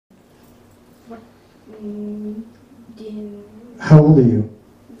How old are you?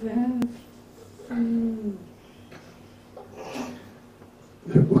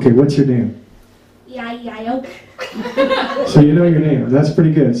 Okay, what's your name? E-I-E-I-O. So you know your name. That's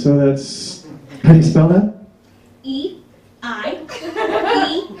pretty good. So that's... How do you spell that? E-I-E-I-O.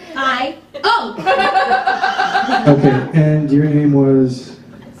 Okay, and your name was?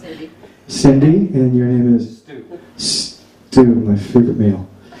 Cindy. Cindy, and your name is? Stu. Stu, my favorite meal.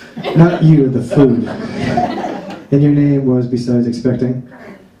 Not you, the food. And your name was, besides expecting?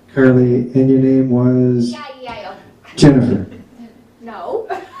 Carly. And your name was? E-I-E-I-O. Jennifer. No.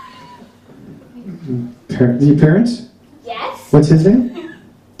 Your parents? Yes. What's his name?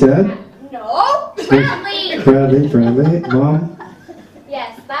 Dad? No. Bradley. Bradley. Mom?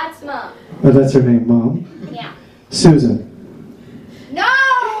 Yes, that's Mom. Oh, that's her name, Mom. Yeah. Susan. No.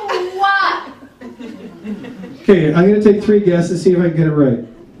 Okay, I'm going to take 3 guesses, see if I can get it right.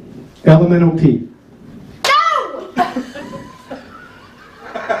 L-M-N-O-P. No.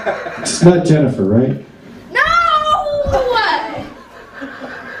 It's not Jennifer, right? No.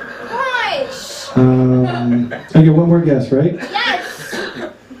 Gosh. I get one more guess, right? Yes.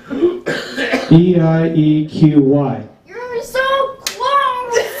 E-I-E-Q-Y. You're so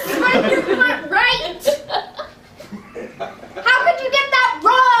close, but you're not right. How could you get that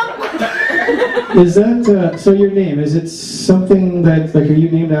wrong? Is that, so your name, is it something that, like, are you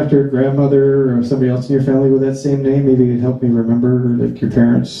named after a grandmother or somebody else in your family with that same name? Maybe you could help me remember, like, your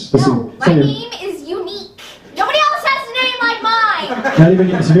parents. No, my name is unique. Nobody else has a name like mine. Not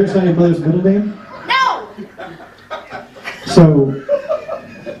even, so yours not your mother's middle name? No. So,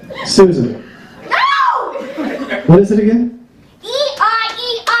 Susan. No. What is it again?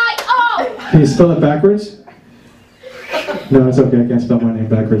 E-I-E-I-O. Can you spell it backwards? No, it's okay. I can't spell my name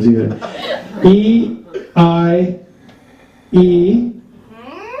backwards either. E-I-E-E-I.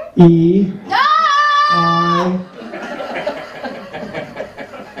 No.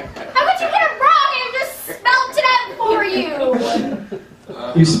 How could you get it wrong? I just spelled it out for you.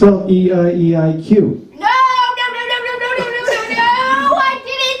 You spelled E-I-E-I-Q. No, I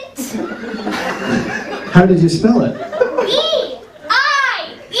didn't. How did you spell it? E-I-E-I-O.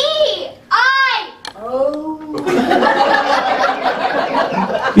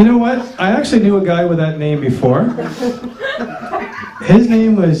 You know what? I actually knew a guy with that name before. His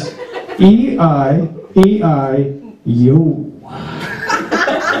name was E-I-E-I-Yo.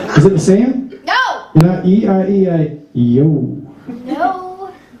 Is it the same? No. You're not E-I-E-I-Yo.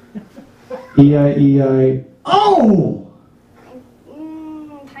 No. E-I-E-I-O.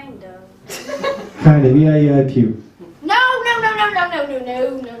 Kind of. Kind of. E-I-E-I-Q. No. No.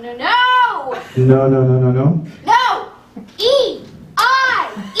 No. E-I-E-I-O.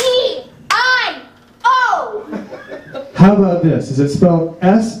 How about this? Is it spelled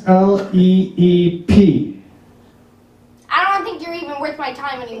S-L-E-E-P? I don't think you're even worth my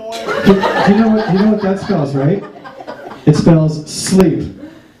time anymore. Do you know what that spells, right? It spells sleep.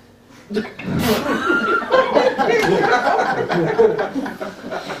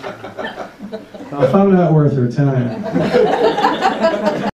 I found out worth her time.